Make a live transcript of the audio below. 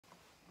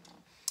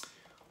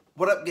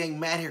What up, gang?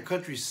 Matt here,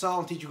 country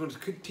song teacher. Going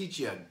to teach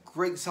you a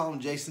great song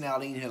Jason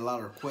Aldean had a lot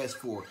of requests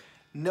for.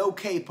 No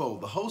capo.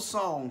 The whole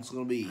song's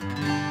going to be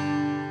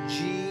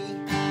G,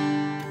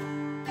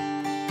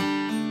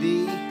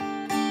 D,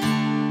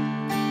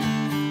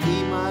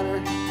 E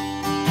minor,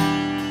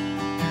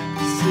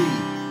 C,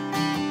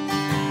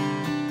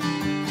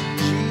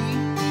 G,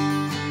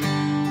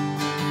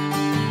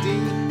 D,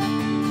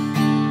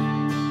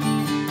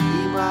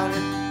 E minor,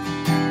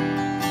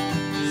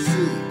 C.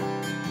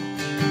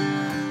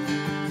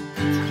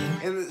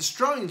 And the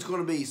strumming is going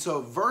to be,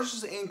 so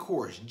verses and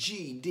chorus,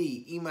 G,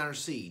 D, E minor,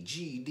 C,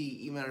 G, D,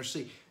 E minor,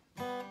 C.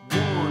 1,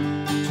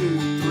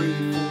 2,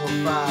 3, 4,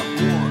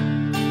 5,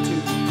 1, 2,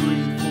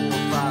 3, 4,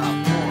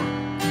 5,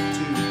 1,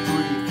 2,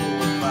 3,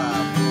 4,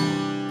 5,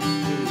 1,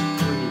 2,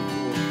 3,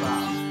 4,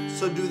 5.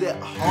 So do that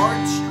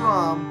hard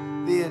strum,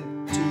 then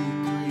 2, 3,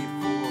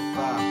 4,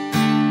 5.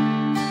 2,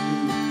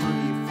 3,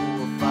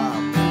 4,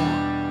 5,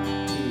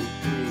 1, 2,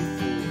 3,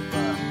 4,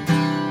 5.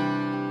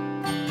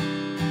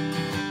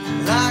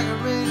 Like a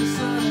rainy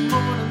Sunday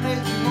morning,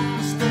 makes me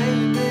wanna stay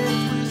in bed,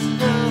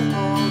 twisted up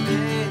all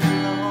day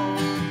long.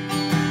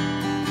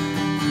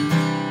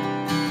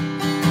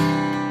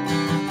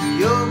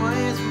 You're my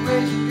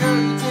inspiration, girl.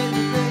 You take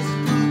me places,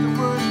 put the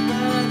words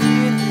right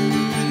into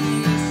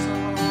this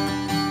song.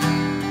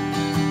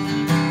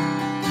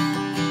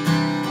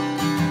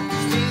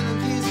 Stealing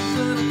kisses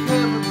under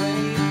cover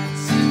rain,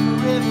 see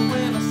forever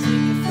when I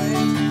see your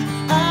face.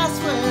 I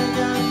swear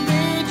God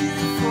made you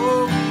for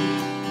me.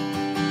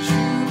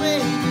 You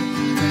made it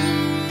easy.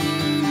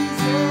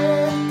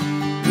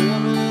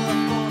 Coming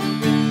up on the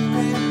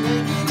baby,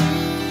 make it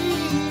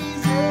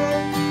easy.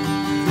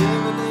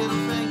 Every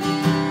little thing you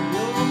do,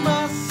 you're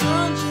my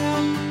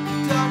sunshine.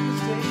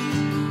 Darkest days,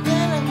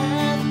 better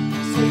have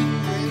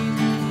saving grace.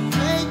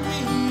 Make me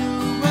who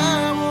I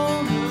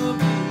wanna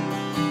be.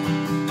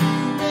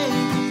 You made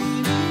it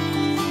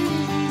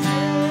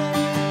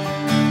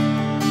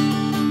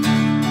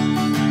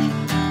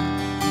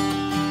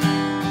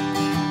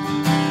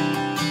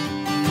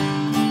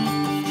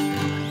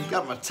easy.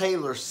 Got my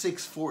Taylor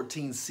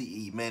 614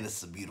 CE. Man, this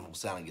is a beautiful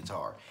sounding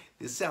guitar.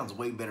 This sounds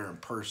way better in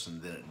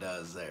person than it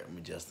does there. Let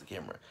me adjust the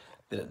camera.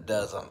 Than it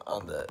does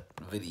on the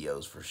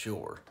videos for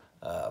sure.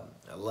 I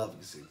love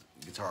this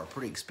guitar.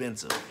 Pretty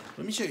expensive.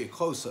 Let me show you a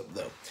close-up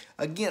though.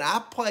 Again,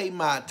 I play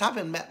my, type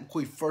in Matt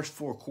McCoy first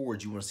 4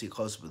 chords. You want to see a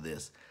close-up of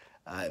this.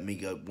 Let me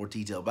go more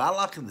detail. But I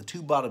lock in the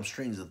 2 bottom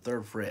strings of the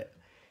 3rd fret.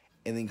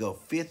 And then go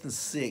 5th and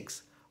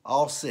 6th,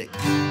 all 6.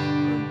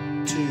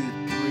 1, 2, 3,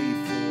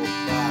 4,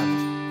 5.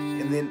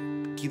 And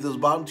then keep those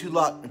bottom 2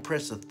 locked and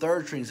press the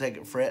 3rd string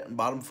 2nd fret and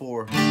bottom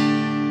 4. 2, 3,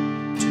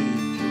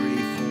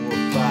 4,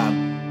 5.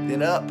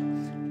 Then up.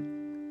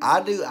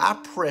 I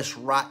press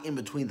right in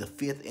between the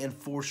 5th and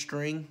 4th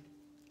string.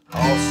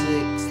 All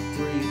 6,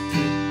 3,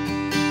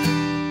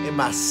 2. And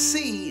my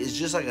C is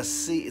just like a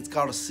C. It's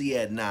called a C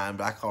add 9,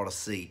 but I call it a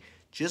C.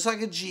 Just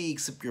like a G,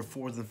 except your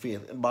 4th and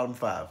 5th and bottom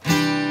 5.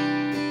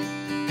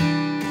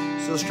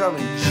 So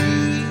strumming G,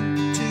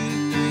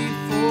 2, 3,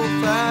 4,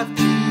 5,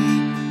 G,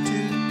 2,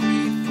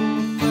 3, 4,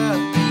 5,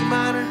 E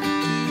minor, 2,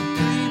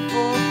 3,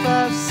 4,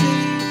 5, C,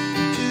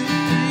 2,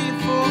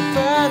 3, 4,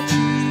 5, G,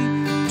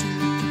 2,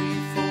 3,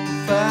 4,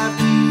 5,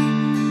 D,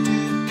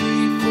 2,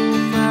 3, 4,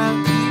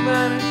 5, E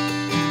minor.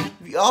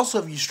 Also,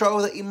 if you struggle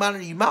with the E minor,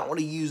 you might want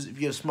to use, if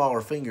you have smaller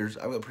fingers,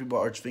 I've got pretty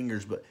large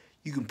fingers, but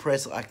you can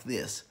press it like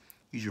this.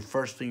 Use your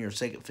 1st finger and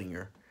 2nd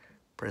finger.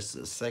 Press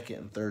the 2nd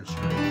and 3rd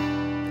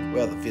string.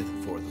 Well, the 5th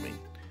and 4th, I mean.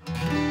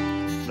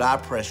 But I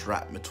press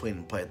right in between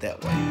and play it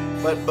that way.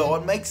 But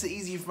what makes it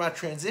easy for my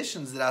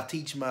transitions that I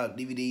teach in my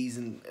DVDs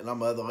and on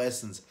my other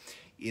lessons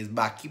is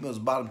by keeping those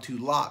bottom 2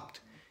 locked,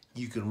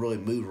 you can really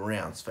move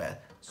around as fast.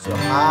 So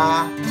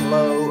high,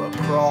 low,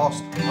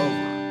 across,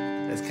 over.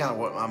 That's kind of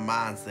what my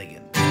mind's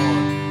thinking.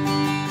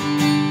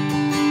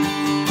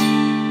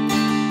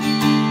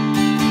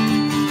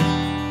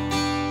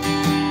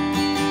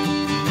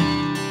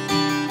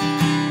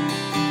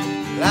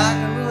 Like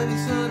a rainy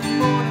Sunday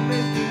morning,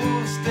 makes me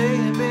wanna stay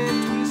in bed,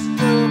 twisted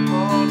up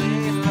all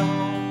day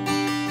long.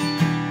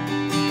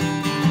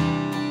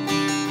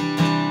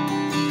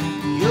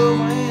 You're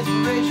my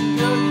inspiration,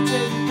 girl. You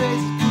take me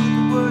places, put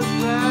the words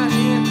right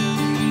into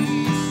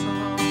these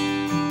songs.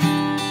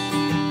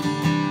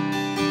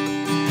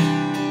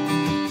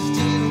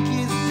 Stealing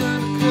kisses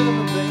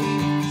undercover,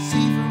 babe.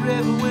 See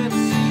forever when I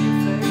see your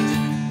face.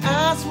 I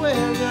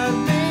swear God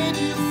made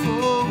you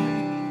for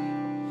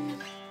me.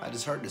 I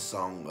just heard this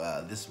song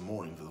this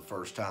morning for the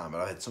first time,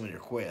 but I had so many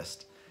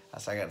requests. I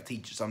said I got to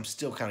teach it, so I'm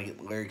still kind of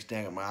getting the lyrics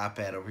down on my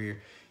iPad over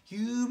here.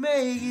 You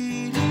make it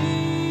easy.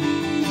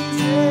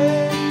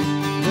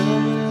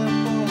 Coming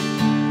up on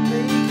you,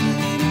 make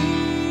it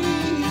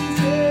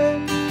easy.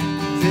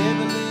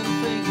 Every little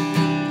thing you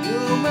do,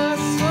 you're my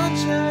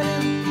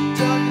sunshine in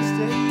darkest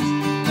days.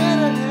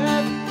 Better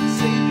have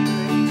saving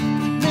grace.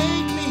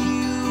 Make me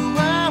who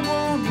I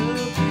wanna be.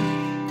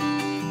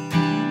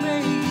 You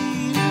make it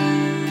easy.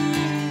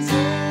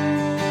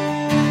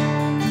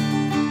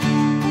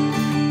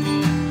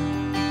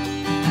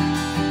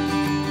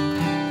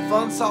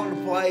 fun song to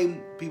play.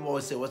 People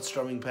always say, what's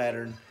strumming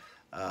pattern?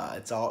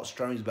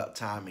 Strumming's about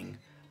timing.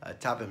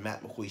 Type in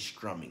Matt McQueen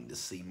strumming to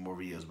see more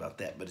videos about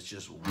that. But it's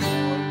just 1, 2, 3, 4,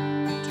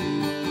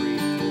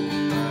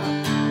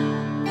 5. 2,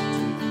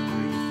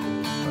 3,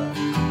 4,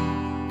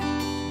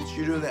 5. So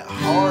you're doing that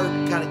hard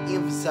kind of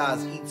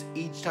emphasize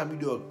each time you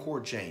do a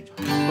chord change.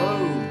 Boom.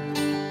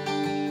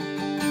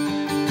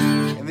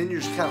 And then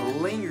you're just kind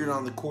of lingering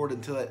on the chord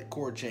until that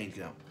chord change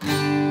comes.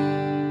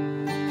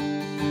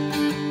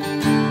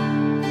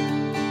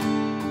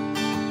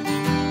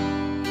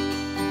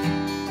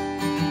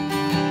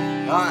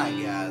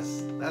 Alright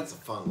guys, that's a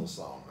fun little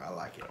song. I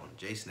like it. On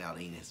Jason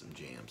Aldean has some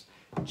jams.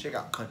 Check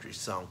out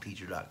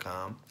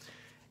CountrySongTeacher.com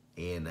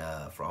and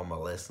for all my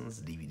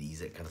lessons, DVDs,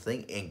 that kind of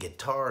thing. And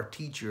Guitar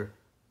Teacher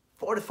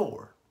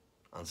 44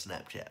 on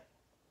Snapchat.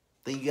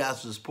 Thank you guys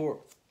for the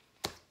support.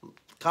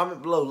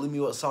 Comment below, leave me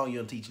what song you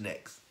want to teach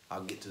next.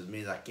 I'll get to as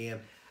many as I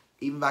can.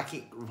 Even if I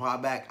can't reply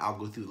back, I'll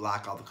go through,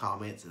 like all the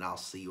comments, and I'll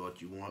see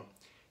what you want,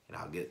 and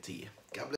I'll get it to you. God bless.